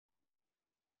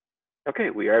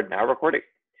Okay, we are now recording,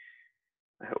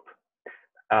 I hope.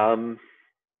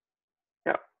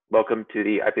 Yeah, welcome to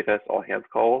the IPFS All Hands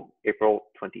Call, April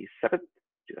 27th,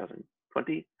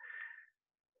 2020.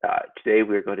 Today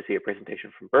we are going to see a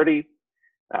presentation from Berty,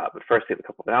 but first we have a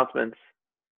couple of announcements.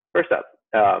 First up,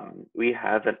 we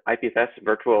have an IPFS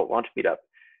virtual launch meetup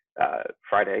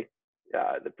Friday,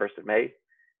 the 1st of May,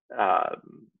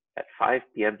 at 5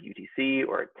 p.m. UTC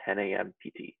or 10 a.m.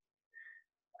 PT.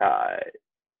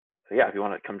 So yeah, if you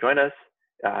want to come join us,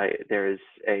 there's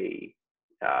a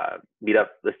meetup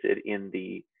listed in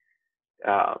the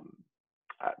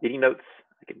meeting notes.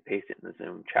 I can paste it in the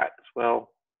Zoom chat as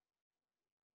well.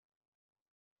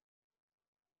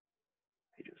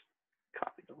 I just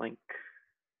copy the link.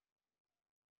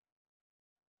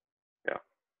 Yeah,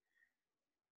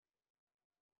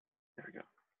 there we go.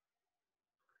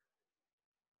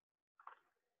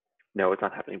 No, it's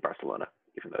not happening in Barcelona,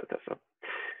 even though it does so.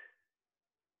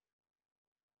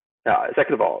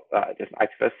 Second of all, there's an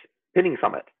IPFS pinning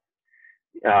summit.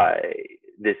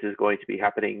 This is going to be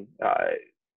happening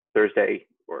Thursday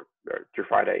or through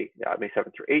Friday, May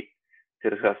 7th through 8th, to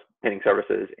discuss pinning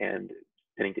services and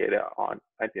pinning data on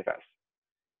IPFS.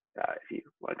 If you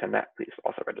want to attend that, please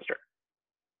also register.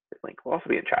 The link will also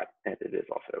be in chat, and it is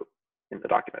also in the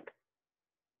document.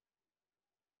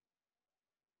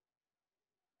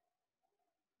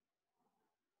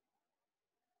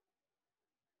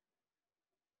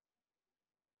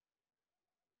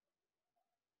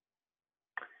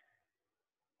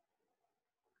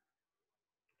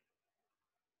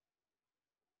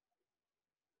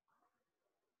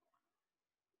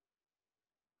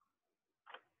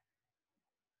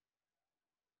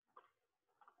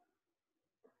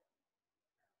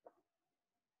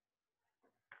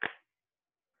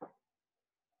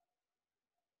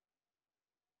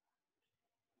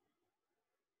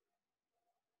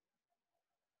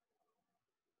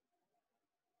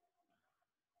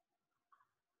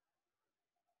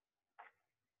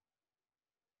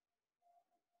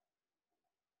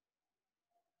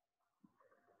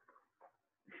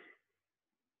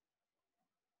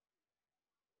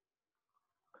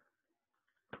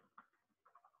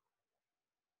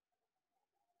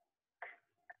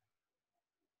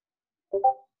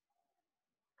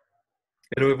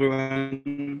 Hello,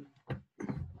 everyone.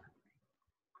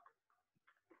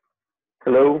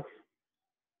 Hello.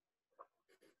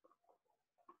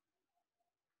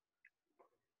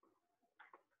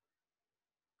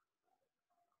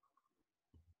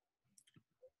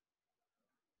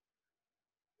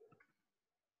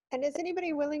 And is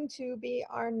anybody willing to be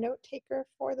our note taker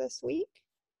for this week?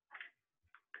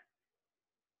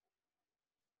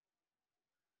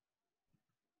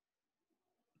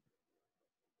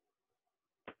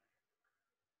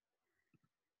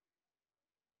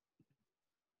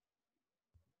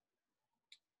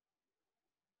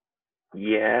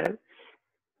 Yes.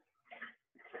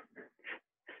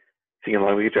 See how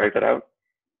long we can drag that out?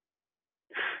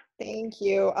 Thank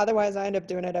you. Otherwise, I end up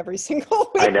doing it every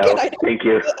single week. I know. Thank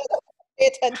you. Pay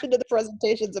attention to the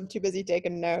presentations. I'm too busy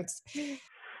taking notes.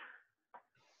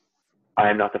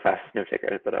 I'm not the fastest note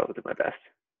taker, but I will do my best.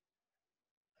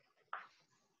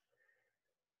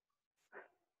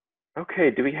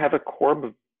 Okay, do we have a quorum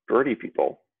of Berty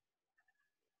people?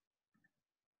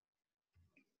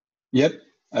 Yep,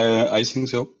 I think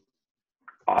so.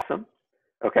 Awesome.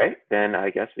 Okay, then I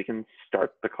guess we can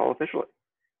start the call officially.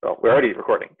 Well, we're already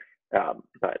recording,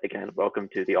 but again, welcome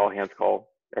to the All Hands Call,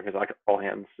 All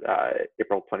Hands,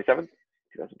 April 27th,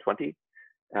 2020.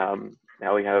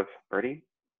 Now we have Berty.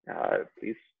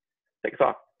 Please take us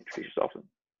off. Introduce yourself and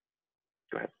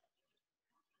go ahead.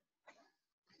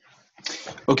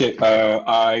 Okay,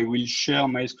 I will share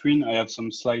my screen. I have some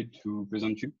slides to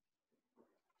present you.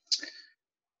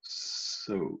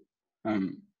 So,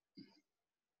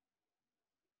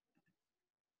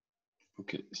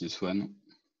 okay, this one.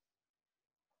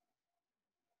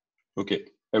 Okay,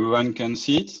 everyone can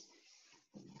see it?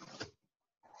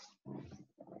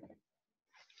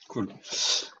 Cool.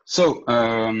 So,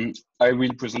 I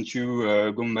will present you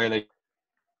Gombay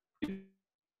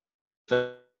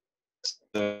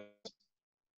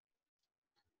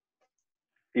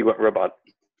You want robot?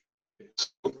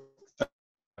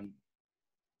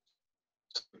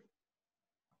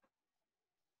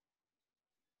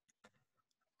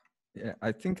 Yeah,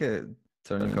 I think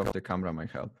turning off the camera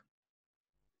might help.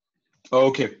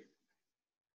 Okay.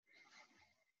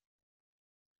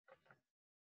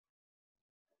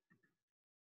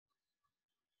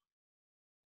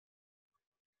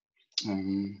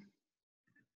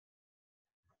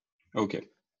 Okay.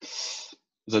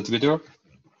 That's better?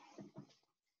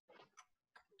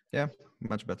 Yeah,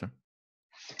 much better.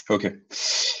 Okay.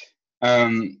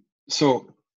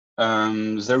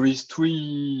 There is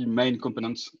three main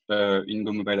components in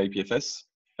Go Mobile IPFS.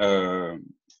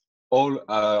 All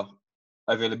are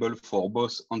available for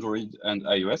both Android and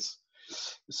iOS.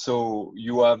 So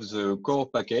you have the core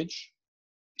package,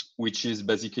 which is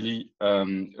basically a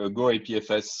Go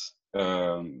IPFS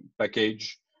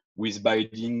package with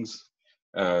bindings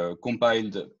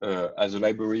compiled as a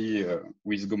library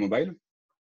with Go Mobile.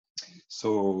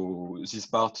 So this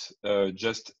part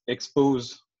just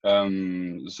expose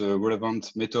the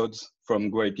relevant methods from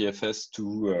Go IPFS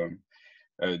to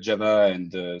Java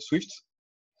and Swift.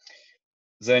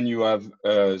 Then you have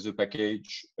the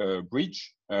package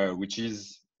bridge, which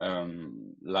is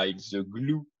like the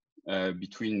glue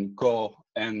between core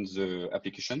and the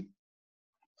application.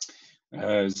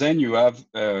 Then you have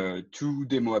two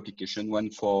demo applications,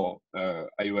 one for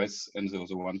iOS and the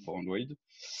other one for Android,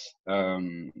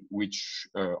 which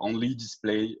only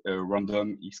display a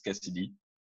random XKCD.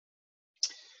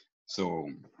 So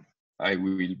I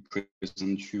will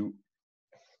present you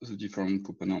the different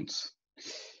components.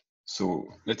 So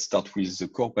let's start with the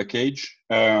core package.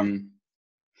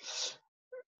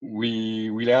 We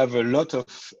will have a lot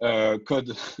of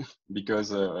code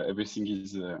because everything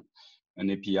is an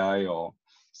API or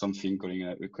something calling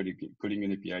an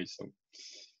API. So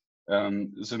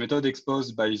the method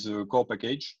exposed by the core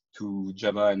package to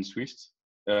Java and Swift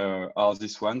are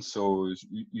this one. So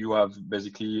you have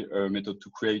basically a method to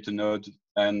create a node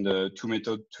and two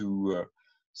methods to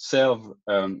serve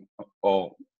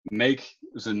or make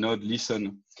the node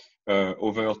listen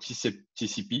over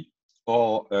TCP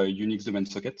or Unix domain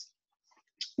socket,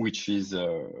 which is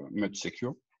much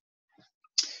secure.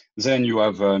 Then you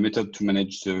have a method to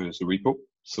manage the repo.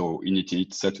 So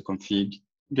init, set a config,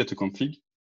 get a config.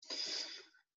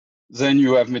 Then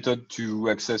you have method to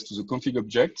access to the config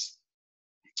objects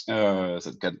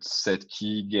that can set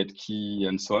key, get key,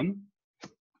 and so on.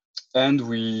 And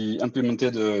we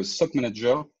implemented a sock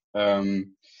manager,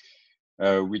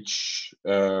 which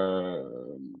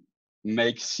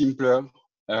makes simpler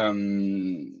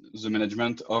the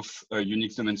management of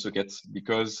Unix domain sockets,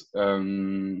 because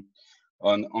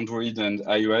on Android and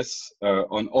iOS,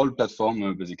 on all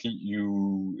platforms, basically,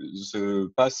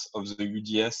 the path of the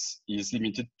UDS is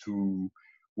limited to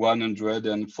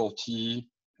 140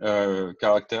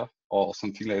 character or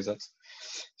something like that.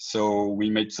 So we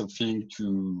made something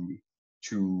to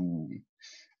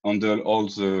handle all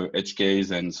the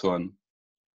HKs and so on.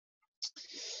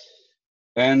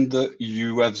 And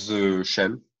you have the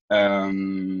shell.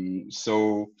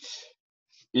 So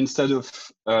instead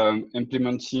of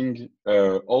implementing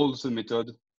all the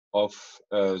method of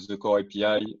the core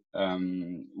API,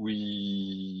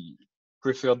 we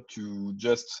preferred to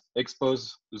just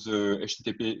expose the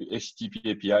HTTP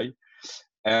API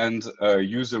and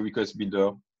use the request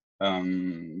builder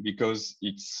because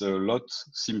it's a lot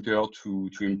simpler to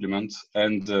implement,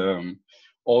 and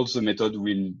all the method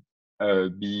will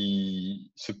be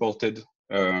supported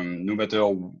no matter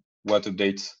what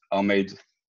updates are made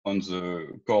on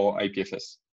the core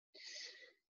IPFS.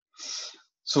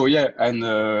 So yeah, and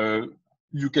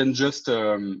you can just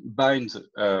bind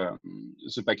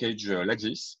the package like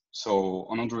this. So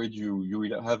on Android, you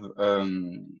will have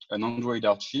an Android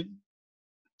archive.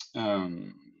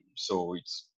 So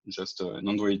it's just an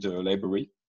Android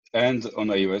library. And on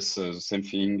iOS, the same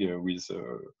thing with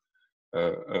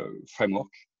a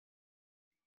framework.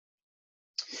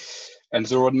 And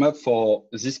the roadmap for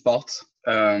this part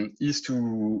is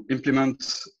to implement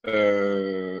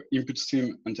input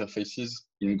stream interfaces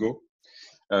in Go.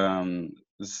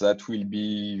 That will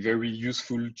be very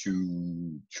useful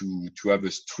to have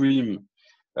a stream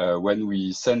when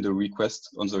we send a request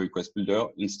on the request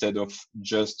builder, instead of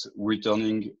just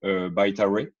returning a byte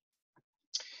array.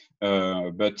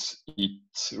 But it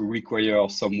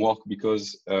requires some work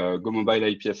because Go Mobile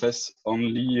IPFS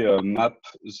only map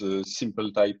the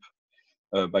simple type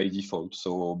by default.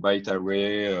 So byte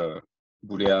array,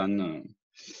 Boolean,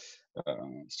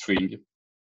 string.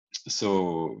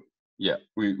 So yeah,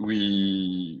 we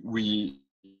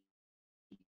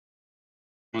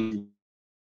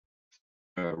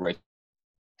right.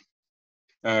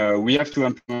 We have to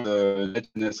implement the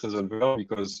netness resolver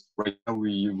because right now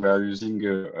we are using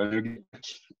an ugly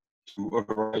to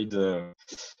override the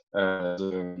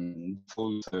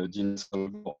default DNS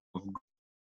resolver of Go.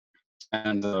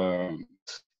 And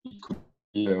it could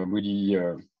be really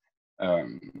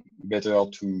better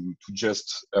to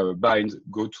just bind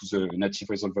Go to the native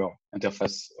resolver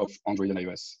interface of Android and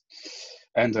iOS.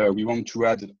 And we want to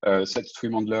add set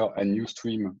stream handler and new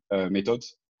stream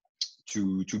methods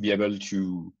to be able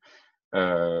to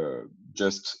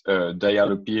just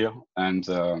dial a peer and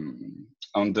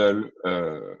handle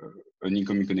an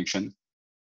incoming connection.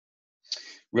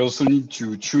 We also need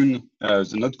to tune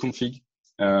the node config.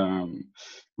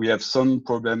 We have some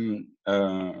problem.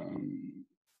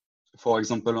 For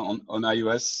example, on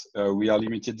iOS, we are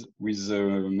limited with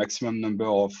a maximum number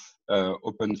of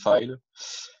open file.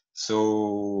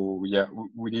 So yeah,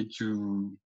 we need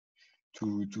to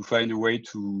find a way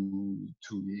to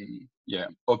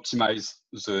optimize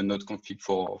the node config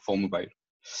for mobile.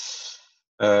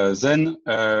 Then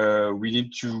we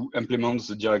need to implement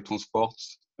the direct transport.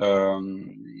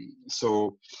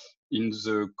 So in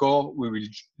the core, we will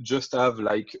just have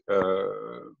like a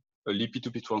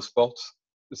LP2P transport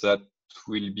that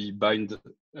will be bind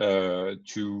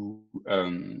to a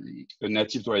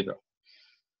native driver.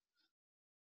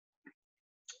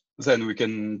 Then we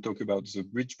can talk about the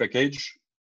bridge package.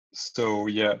 So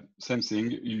yeah, same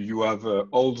thing. You have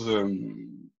all the.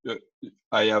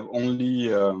 I have only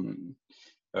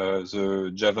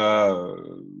the Java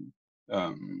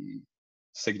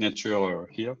signature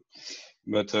here,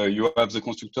 but you have the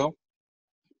constructor.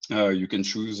 You can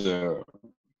choose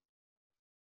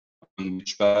on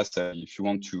which path if you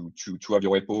want to have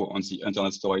your repo on the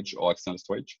internal storage or external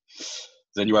storage.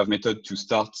 Then you have method to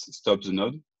start, stop the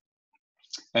node,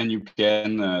 and you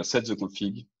can set the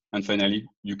config, and finally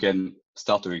you can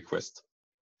start a request.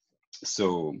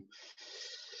 So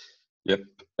yep,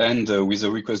 and with a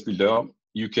request builder,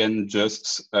 you can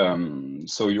just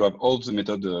so you have all the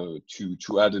method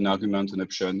to add an argument, an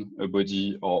option, a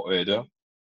body, or a header.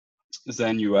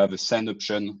 Then you have a send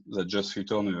option that just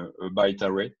return a byte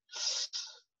array,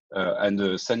 and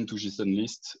a send to JSON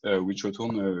list, which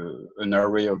return an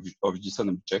array of JSON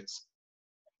objects.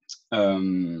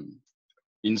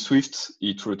 In Swift,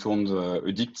 it returns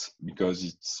a dict because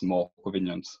it's more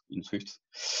convenient in Swift.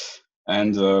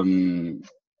 And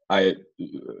I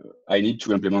need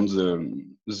to implement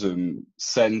the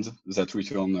send that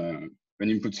return an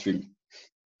input string.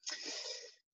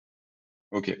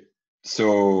 Okay,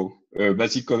 so a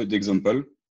basic code example,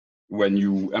 when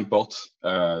you import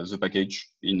the package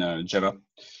in Java,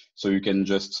 so you can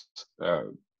just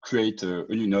create a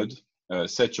new node,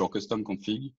 set your custom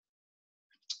config,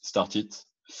 start it,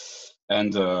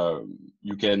 and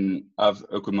you can have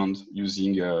a command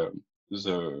using the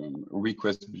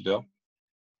request builder,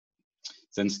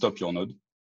 then stop your node.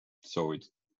 So it's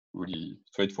really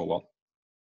straightforward.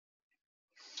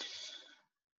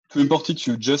 To import it,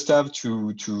 you just have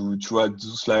to add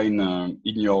this line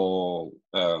in your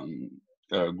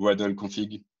Gradle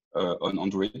config on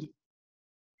Android.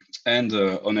 And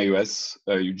on iOS,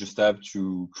 you just have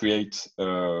to create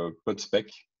a pod spec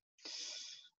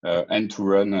and to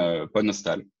run pod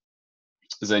install.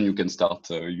 Then you can start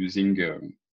using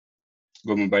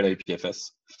Go Mobile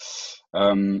IPFS.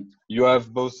 You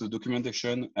have both the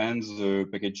documentation and the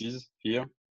packages here.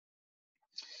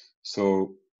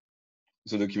 So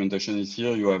the documentation is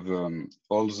here. You have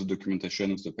all the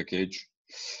documentation of the package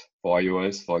for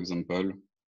iOS, for example,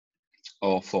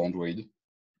 or for Android.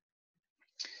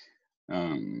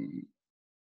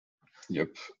 Yep.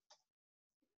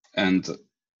 And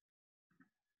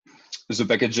the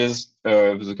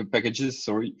packages,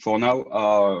 sorry, for now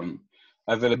are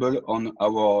available on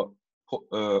our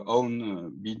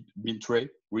own build tray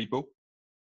repo.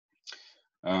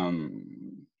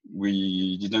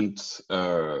 We didn't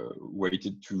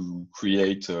waited to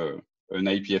create an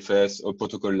IPFS or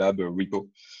protocol lab repo,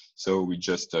 so we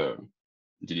just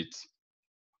did it,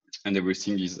 and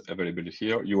everything is available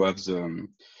here. You have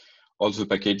all the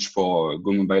package for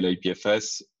Go Mobile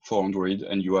IPFS for Android,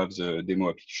 and you have the demo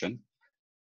application.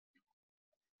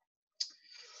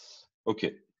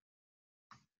 Okay.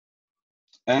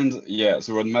 And yeah,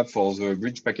 the roadmap for the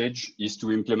bridge package is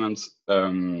to implement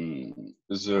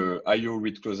the IO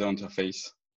read closer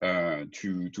interface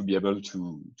to be able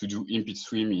to do input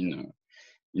stream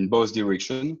in both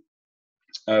directions.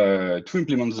 To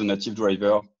implement the native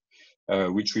driver,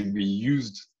 which will be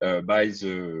used by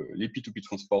the LP2P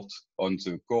transport on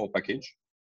the core package.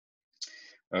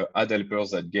 Add helpers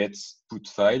that get put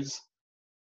files.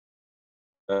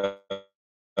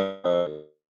 To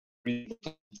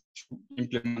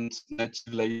implement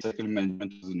native lifecycle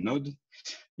management of the node,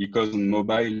 because on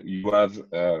mobile you have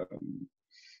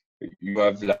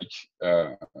like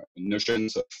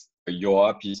notions of your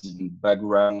app is in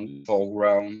background,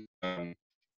 foreground.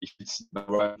 If it's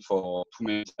background for too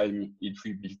many times, it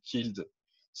will be killed.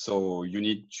 So you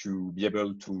need to be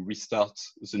able to restart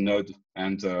the node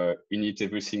and init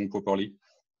everything properly.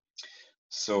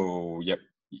 So yeah,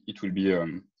 it will be a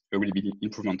really big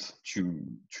improvement to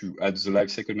add the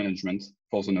lifecycle management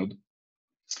for the node.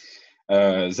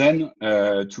 Then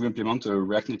to implement a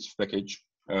React Native package.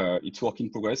 It's work in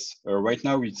progress. Right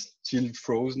now it's still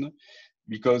frozen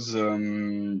because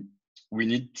we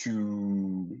need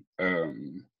to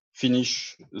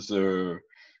finish the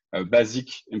basic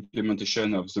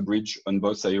implementation of the bridge on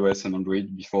both iOS and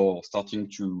Android before starting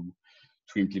to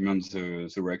implement the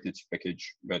React Native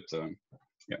package. But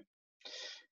yeah,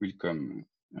 will come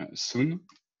soon.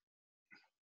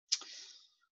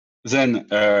 Then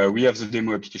we have the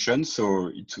demo application. So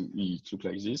it looks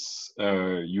like this.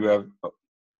 You have, oh,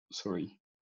 sorry.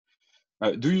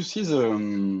 Do you see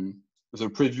the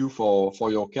preview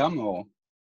for your cam, or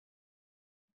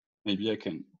maybe I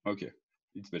can? Okay,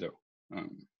 it's better.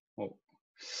 Oh,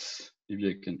 maybe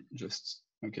I can just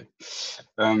okay.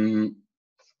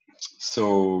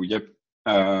 So yep,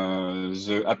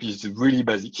 the app is really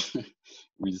basic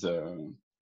with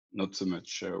not so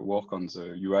much work on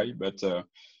the UI, but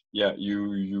yeah,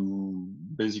 you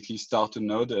basically start a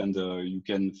node and you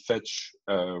can fetch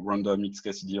random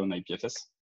XKCD on IPFS.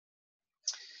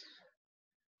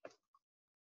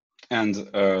 And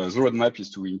the roadmap is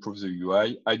to improve the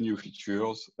UI, add new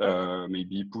features,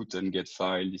 maybe put and get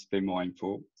file, display more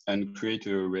info, and create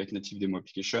a React Native demo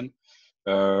application.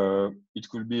 It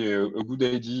could be a good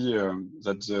idea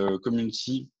that the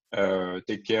community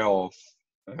take care of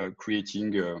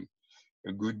creating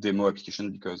a good demo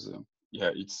application, because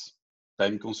yeah, it's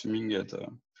time consuming,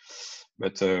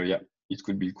 but yeah, it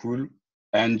could be cool.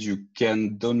 And you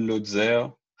can download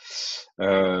there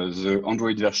the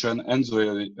Android version and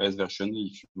the iOS version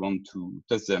if you want to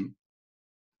test them.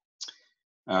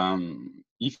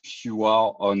 If you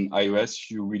are on iOS,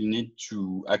 you will need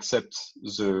to accept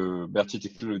the Berty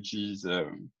Technologies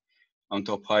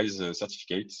enterprise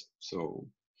certificate. So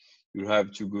you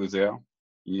have to go there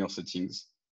in your settings,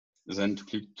 then to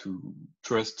click to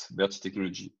trust Berty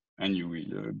Technology, and you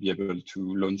will be able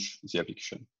to launch the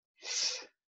application.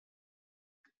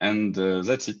 And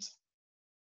that's it.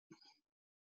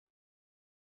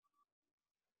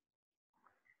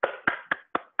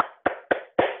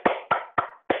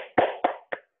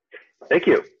 Thank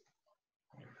you.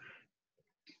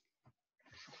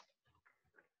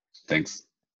 Thanks.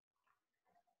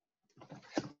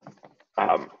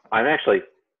 I'm actually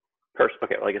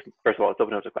okay. Well, I guess first of all, let's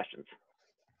open up to questions.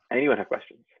 Anyone have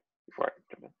questions before I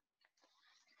jump in?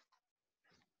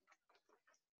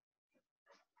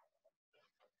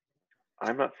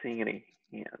 I'm not seeing any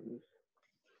hands.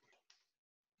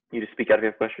 You just speak out if you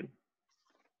have a question.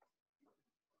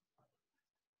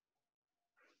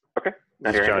 Okay.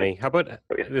 This is Johnny. How about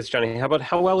this, Johnny? How about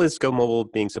how well is Go Mobile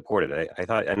being supported?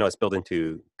 I know it's built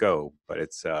into Go, but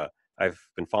it's I've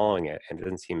been following it, and it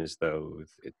doesn't seem as though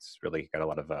it's really got a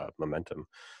lot of momentum.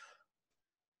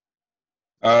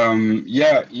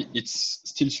 Yeah, it's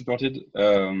still supported.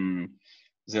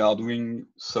 They are doing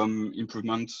some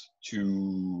improvements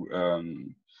to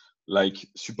like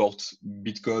support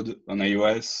bitcode on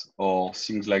iOS or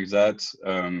things like that.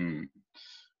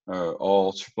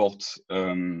 Or support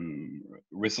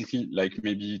recently, like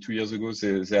maybe 2 years ago,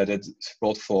 they added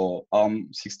support for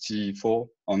ARM64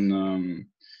 on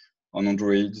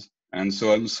Android and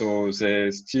so on. So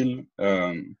they still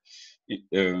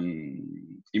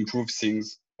improve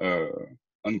things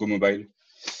on Go Mobile.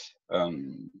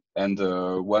 And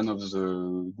one of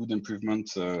the good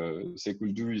improvements they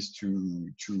could do is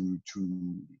to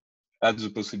add the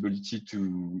possibility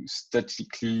to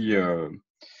statically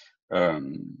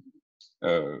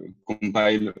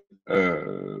compile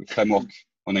framework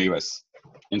on iOS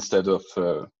instead of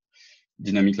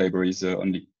dynamic libraries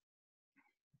only.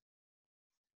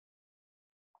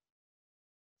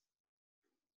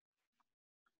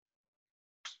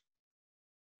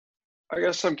 I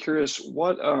guess I'm curious,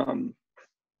 what, from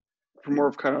more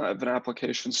of kind of an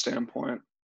application standpoint,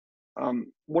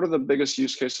 what are the biggest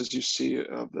use cases you see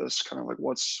of this? Kind of like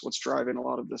what's driving a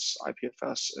lot of this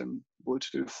IPFS and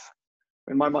Bluetooth?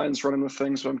 In my mind's running with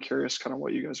things, but I'm curious kind of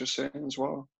what you guys are saying as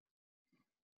well.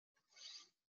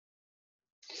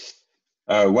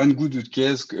 One good use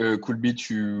case could be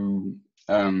to,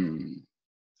 I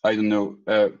don't know,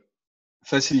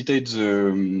 facilitate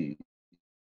the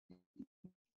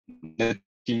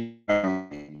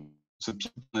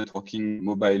networking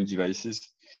mobile devices.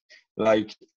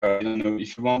 Like, I don't know,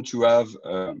 if you want to have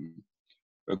a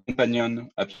companion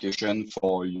application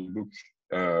for your book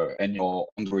and your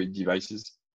Android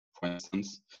devices, for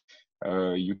instance,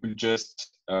 you could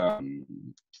just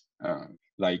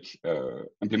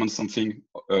implement something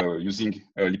using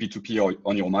Lippy2P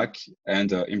on your Mac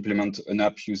and implement an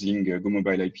app using Go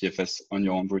Mobile IPFS on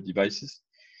your Android devices.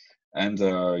 And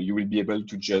you will be able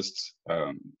to just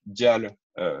dial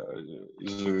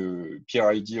the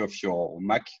PID of your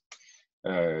Mac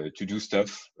to do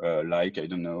stuff like, I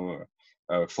don't know,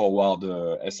 forward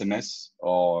SMS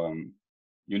or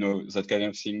you know, that kind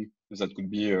of thing. That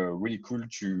could be really cool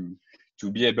to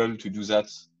be able to do that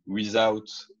without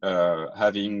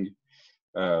having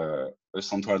a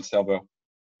central server,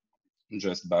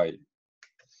 just by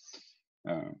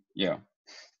yeah,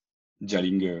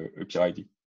 dialing a PID.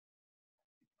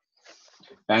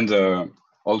 And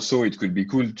also, it could be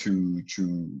cool to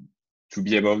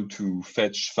be able to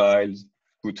fetch files,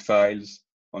 put files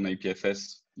on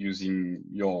IPFS using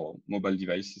your mobile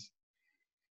devices.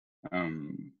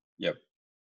 Yeah,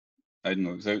 I don't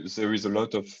know. There is a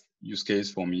lot of use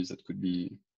case for me that could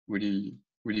be really,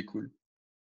 really cool.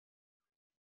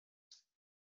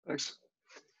 Thanks.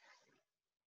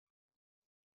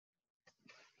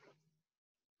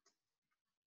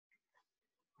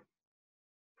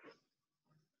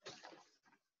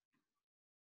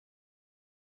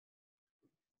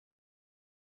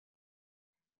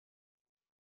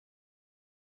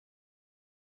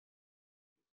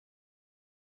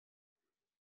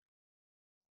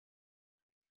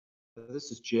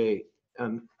 This is Jay.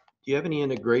 Do you have any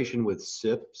integration with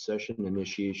SIP, Session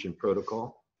Initiation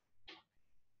Protocol?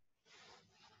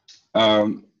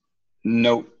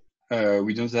 No,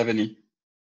 we don't have any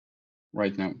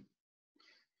right now.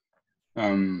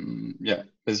 Yeah,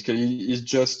 basically it's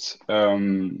just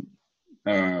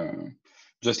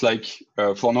like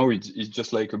for now it's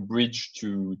just like a bridge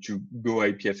to Go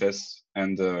IPFS,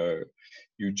 and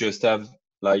you just have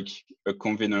like a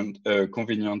convenient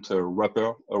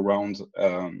wrapper around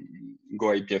Go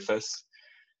IPFS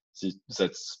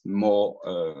that's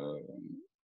more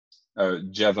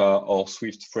Java or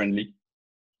Swift friendly,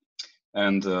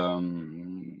 and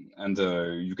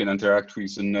you can interact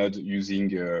with the node using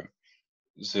the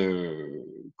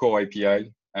core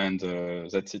API, and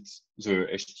that's it, the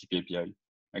HTTP API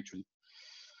actually.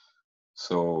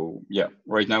 So yeah,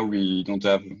 right now we don't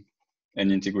have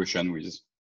any integration with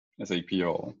SAP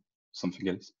or something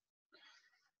else.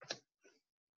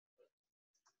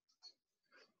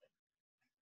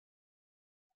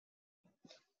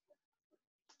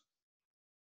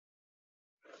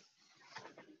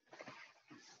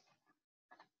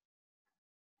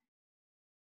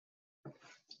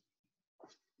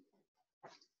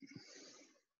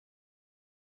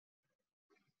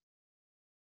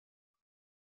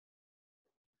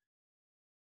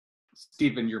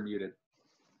 Stephen, you're muted.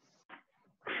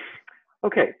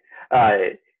 Okay,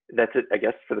 that's it, I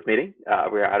guess, for this meeting.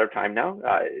 We're out of time now.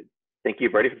 Thank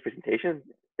you, Berty, for the presentation.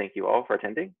 Thank you all for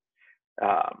attending.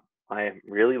 I am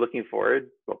really looking forward,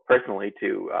 well, personally,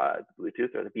 to the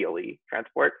Bluetooth or the BLE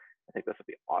transport. I think this would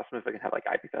be awesome if I can have like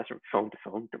IPFS from phone to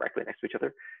phone directly next to each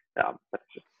other. That's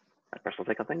just my personal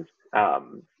take on things.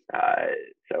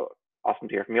 So awesome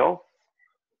to hear from you all.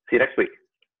 See you next week.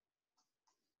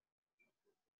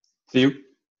 See you.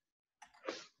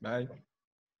 Bye.